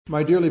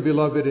My dearly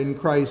beloved in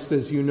Christ,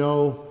 as you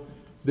know,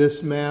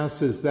 this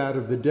Mass is that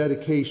of the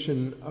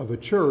dedication of a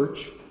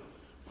church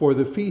for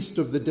the feast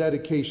of the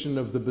dedication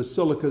of the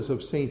basilicas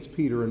of Saints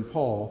Peter and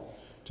Paul,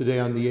 today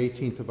on the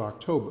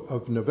 18th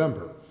of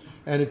November.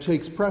 And it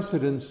takes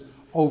precedence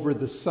over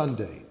the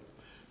Sunday.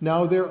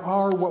 Now, there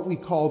are what we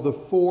call the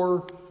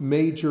four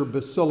major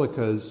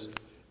basilicas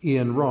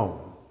in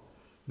Rome.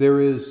 There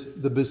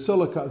is the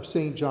Basilica of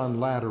St. John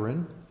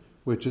Lateran,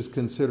 which is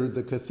considered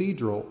the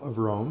cathedral of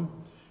Rome,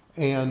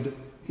 and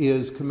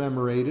is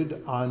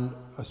commemorated on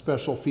a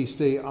special feast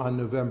day on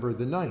November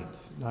the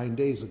 9th, 9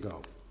 days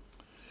ago.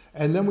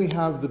 And then we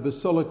have the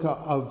Basilica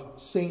of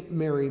St.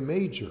 Mary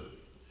Major,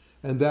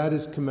 and that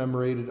is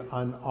commemorated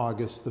on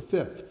August the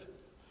 5th.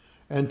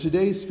 And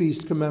today's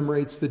feast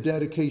commemorates the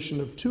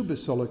dedication of two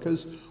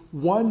basilicas,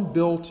 one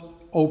built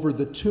over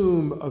the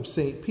tomb of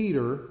St.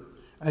 Peter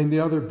and the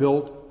other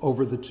built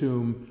over the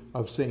tomb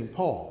of St.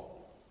 Paul.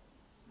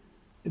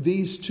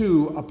 These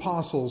two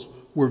apostles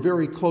were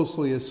very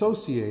closely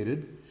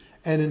associated,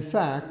 and in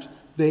fact,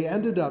 they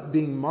ended up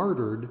being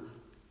martyred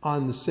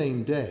on the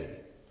same day,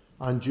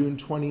 on June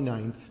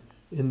 29th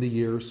in the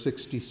year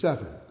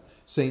 67.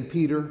 St.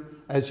 Peter,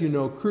 as you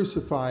know,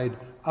 crucified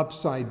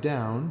upside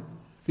down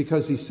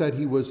because he said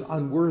he was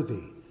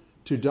unworthy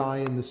to die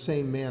in the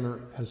same manner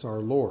as our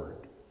Lord,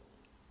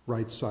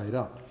 right side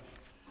up.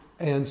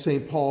 And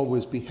St. Paul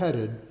was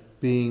beheaded,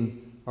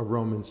 being a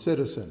Roman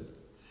citizen.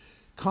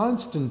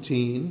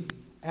 Constantine,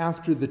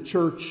 after the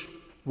church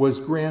was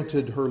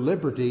granted her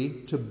liberty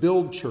to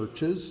build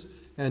churches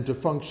and to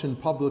function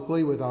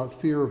publicly without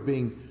fear of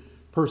being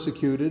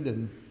persecuted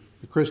and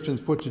the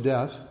Christians put to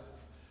death,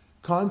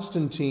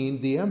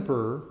 Constantine, the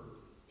emperor,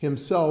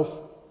 himself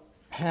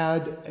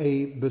had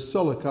a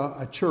basilica,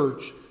 a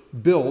church,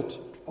 built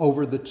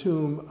over the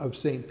tomb of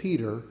St.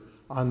 Peter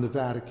on the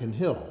Vatican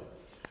Hill,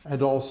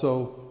 and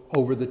also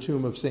over the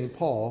tomb of St.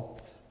 Paul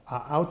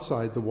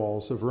outside the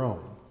walls of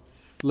Rome.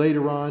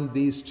 Later on,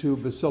 these two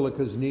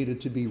basilicas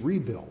needed to be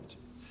rebuilt.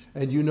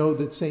 And you know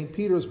that St.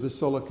 Peter's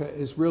Basilica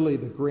is really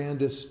the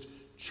grandest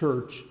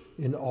church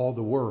in all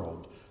the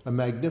world. A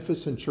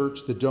magnificent church,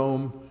 the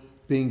dome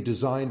being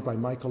designed by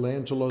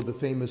Michelangelo, the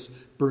famous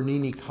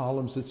Bernini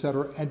columns,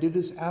 etc. And it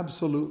is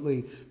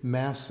absolutely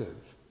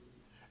massive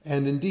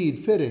and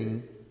indeed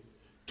fitting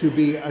to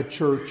be a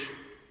church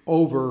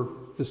over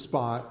the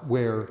spot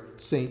where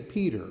St.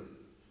 Peter,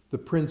 the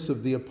Prince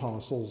of the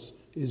Apostles,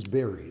 is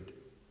buried.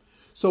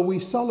 So we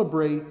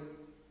celebrate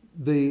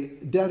the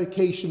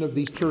dedication of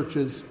these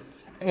churches,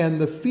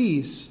 and the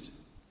feast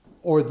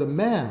or the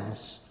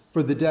Mass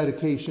for the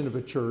dedication of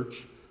a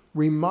church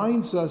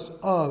reminds us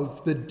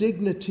of the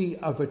dignity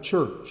of a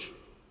church.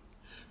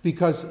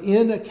 Because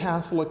in a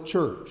Catholic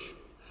church,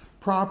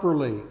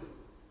 properly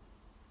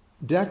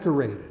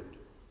decorated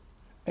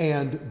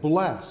and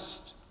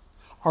blessed,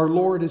 our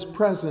Lord is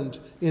present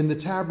in the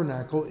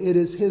tabernacle. It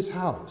is his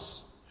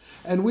house.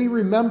 And we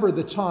remember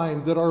the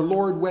time that our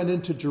Lord went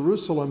into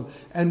Jerusalem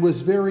and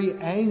was very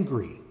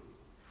angry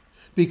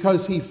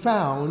because he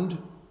found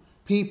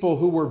people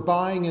who were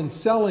buying and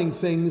selling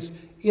things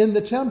in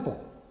the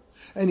temple.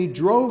 And he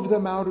drove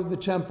them out of the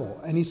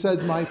temple. And he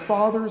said, "My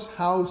Father's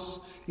house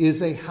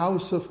is a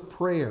house of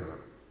prayer,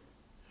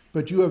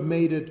 but you have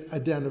made it a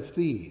den of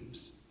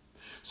thieves."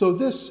 So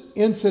this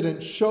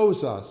incident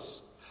shows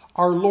us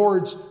our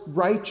Lord's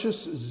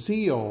righteous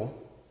zeal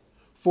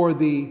for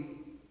the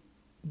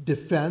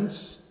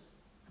defense,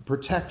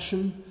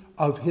 protection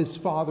of his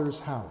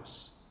Father's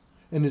house,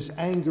 and his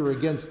anger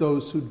against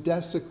those who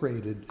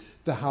desecrated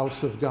the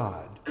house of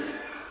God.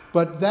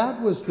 But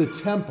that was the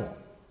temple.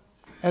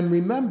 And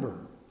remember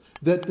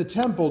that the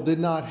temple did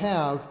not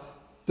have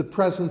the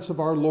presence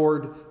of our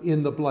Lord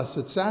in the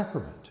Blessed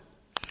Sacrament.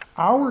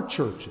 Our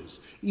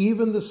churches,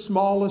 even the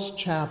smallest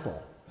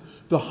chapel,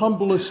 the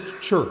humblest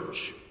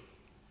church,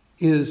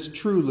 is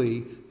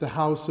truly the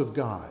house of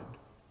God.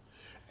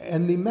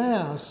 And the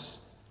Mass,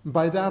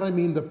 by that I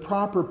mean the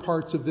proper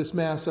parts of this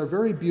Mass, are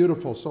very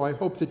beautiful, so I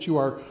hope that you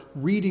are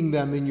reading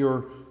them in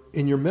your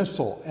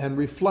missal and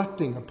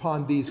reflecting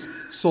upon these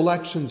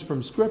selections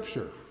from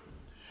Scripture.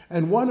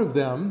 And one of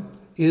them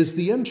is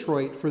the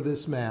introit for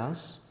this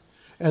Mass,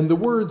 and the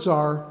words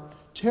are,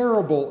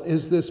 "Terrible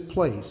is this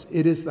place.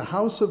 It is the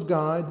house of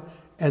God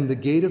and the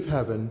gate of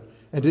heaven,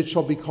 and it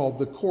shall be called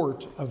the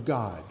court of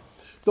God."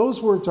 Those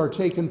words are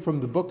taken from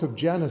the book of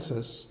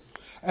Genesis,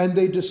 and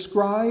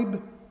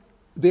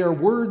they are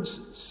words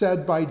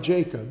said by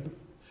Jacob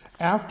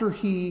after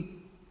he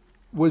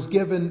was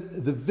given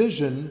the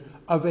vision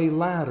of a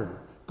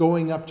ladder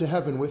going up to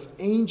heaven with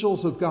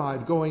angels of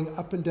God going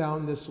up and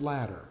down this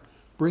ladder,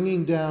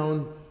 bringing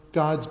down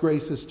God's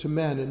graces to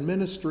men and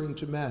ministering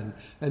to men,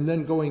 and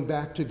then going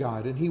back to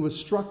God. And he was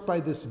struck by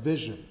this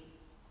vision.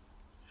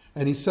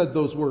 And he said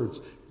those words,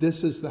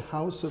 "This is the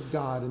house of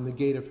God and the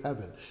gate of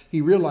heaven."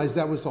 He realized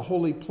that was the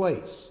holy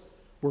place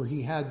where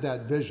he had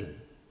that vision.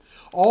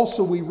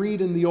 Also, we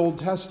read in the Old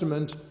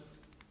Testament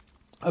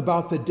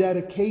about the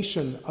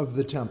dedication of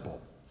the temple.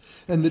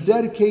 And the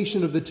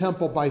dedication of the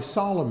temple by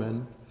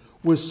Solomon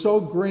was so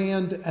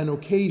grand an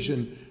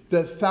occasion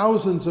that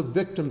thousands of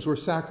victims were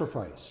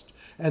sacrificed,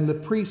 and the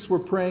priests were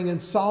praying,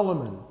 and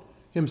Solomon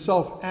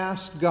himself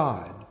asked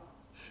God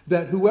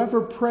that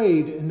whoever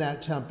prayed in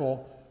that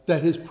temple,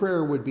 that his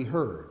prayer would be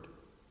heard.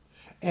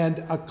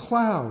 And a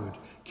cloud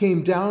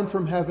came down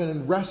from heaven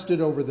and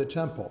rested over the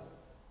temple.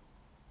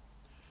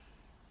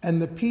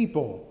 And the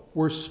people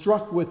were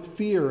struck with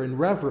fear and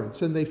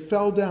reverence, and they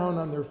fell down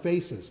on their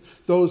faces,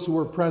 those who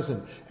were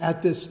present,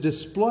 at this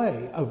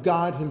display of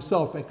God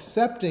himself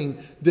accepting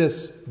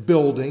this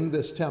building,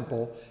 this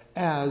temple,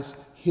 as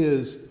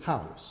his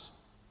house.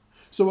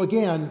 So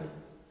again,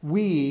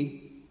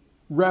 we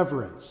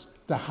reverence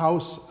the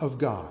house of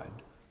God.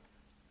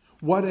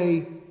 What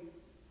a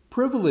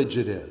privilege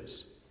it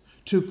is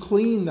to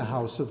clean the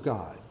house of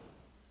God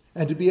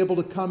and to be able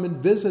to come and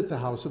visit the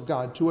house of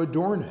God, to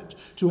adorn it,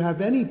 to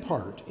have any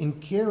part in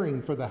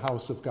caring for the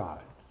house of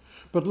God.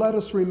 But let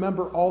us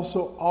remember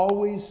also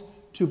always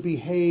to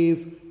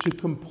behave, to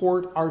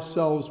comport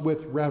ourselves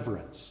with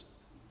reverence,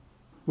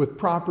 with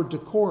proper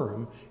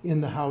decorum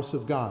in the house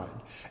of God.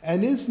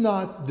 And is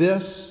not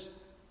this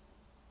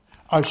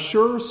a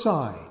sure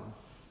sign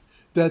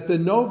that the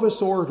Novus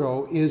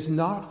Ordo is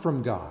not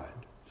from God?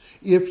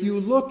 If you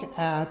look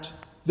at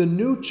the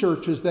new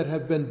churches that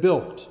have been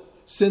built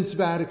since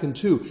Vatican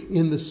II,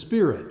 in the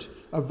spirit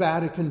of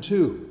Vatican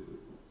II,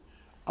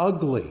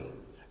 ugly,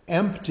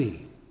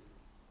 empty,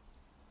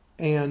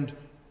 and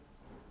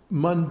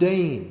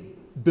mundane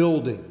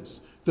buildings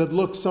that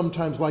look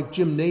sometimes like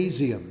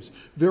gymnasiums,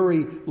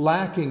 very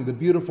lacking the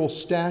beautiful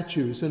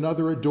statues and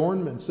other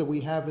adornments that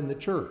we have in the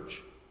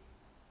church.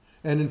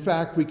 And in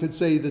fact, we could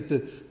say that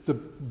the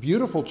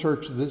beautiful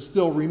churches that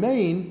still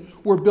remain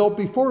were built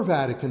before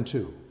Vatican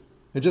II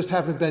and just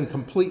haven't been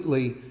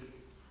completely,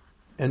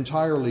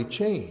 entirely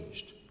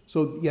changed.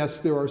 So yes,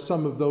 there are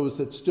some of those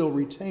that still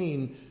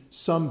retain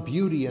some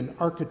beauty in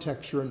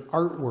architecture and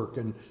artwork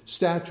and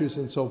statues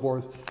and so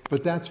forth,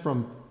 but that's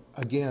from,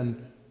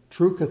 again,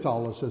 true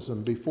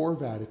Catholicism before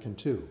Vatican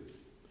II.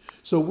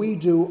 So we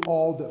do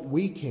all that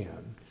we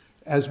can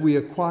as we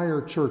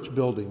acquire church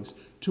buildings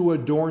to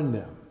adorn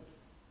them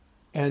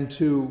and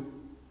to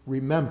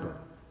remember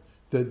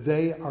that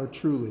they are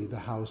truly the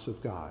house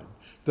of God,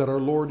 that our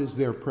Lord is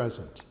there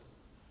present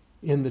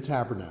in the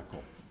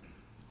tabernacle.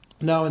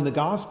 Now, in the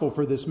gospel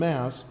for this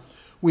Mass,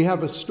 we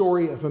have a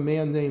story of a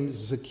man named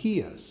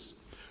Zacchaeus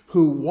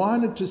who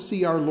wanted to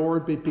see our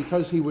Lord, but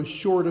because he was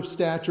short of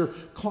stature,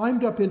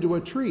 climbed up into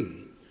a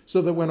tree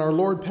so that when our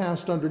Lord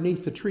passed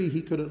underneath the tree,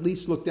 he could at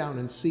least look down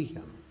and see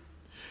him.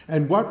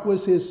 And what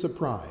was his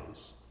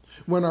surprise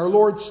when our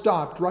Lord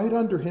stopped right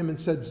under him and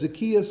said,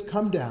 "Zacchaeus,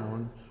 come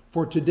down,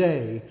 for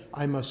today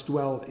I must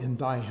dwell in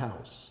thy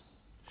house."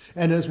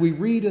 And as we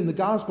read in the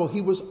gospel,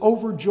 he was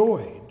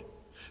overjoyed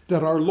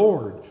that our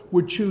Lord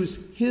would choose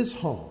his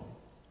home.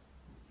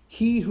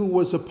 He who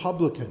was a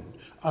publican,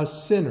 a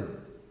sinner,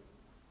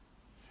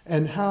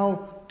 and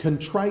how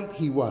contrite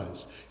he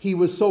was. He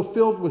was so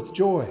filled with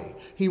joy.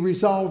 He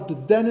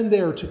resolved then and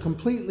there to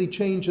completely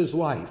change his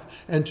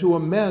life and to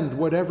amend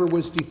whatever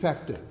was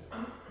defective.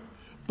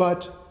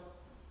 But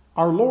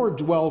our Lord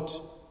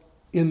dwelt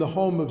in the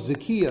home of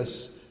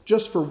Zacchaeus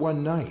just for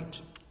one night.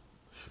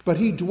 But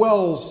he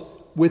dwells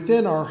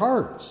within our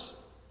hearts,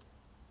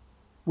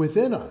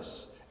 within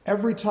us,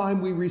 every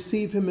time we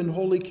receive him in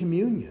Holy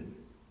Communion.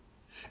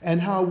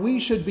 And how we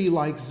should be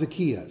like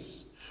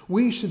Zacchaeus.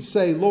 We should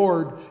say,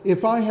 "Lord,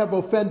 if I have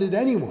offended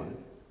anyone,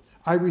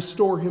 I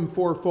restore him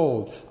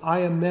fourfold. I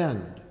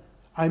amend.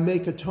 I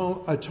make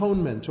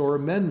atonement or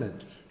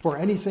amendment for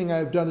anything I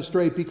have done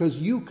astray because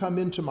you come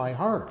into my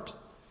heart."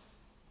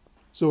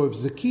 So if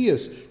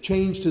Zacchaeus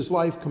changed his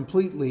life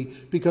completely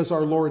because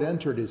our Lord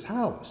entered his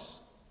house,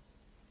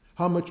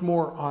 how much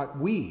more ought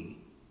we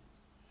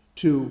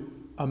to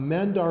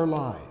amend our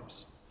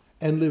lives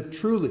and live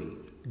truly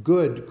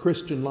good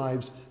Christian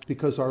lives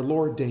because our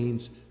Lord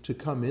deigns to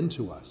come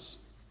into us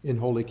in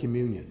Holy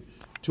Communion,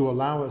 to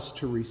allow us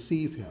to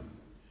receive him.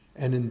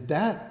 And in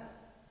that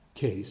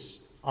case,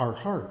 our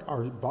heart,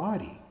 our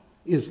body,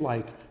 is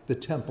like the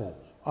temple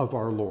of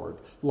our Lord,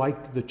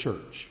 like the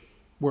church,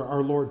 where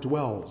our Lord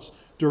dwells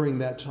during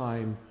that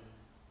time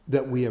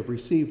that we have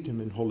received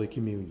him in Holy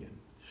Communion.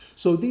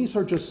 So these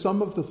are just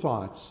some of the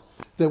thoughts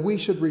that we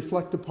should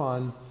reflect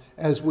upon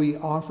as we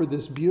offer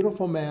this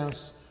beautiful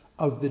Mass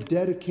of the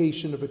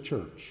dedication of a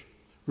church,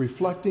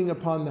 reflecting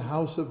upon the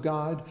house of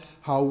God,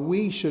 how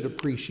we should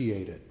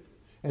appreciate it,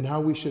 and how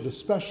we should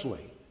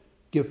especially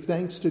give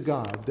thanks to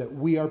God that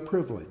we are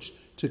privileged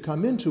to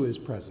come into his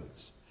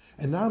presence,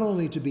 and not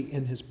only to be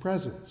in his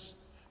presence,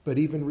 but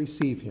even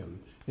receive him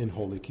in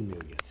Holy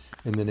Communion.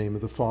 In the name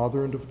of the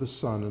Father, and of the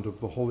Son, and of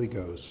the Holy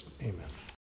Ghost, amen.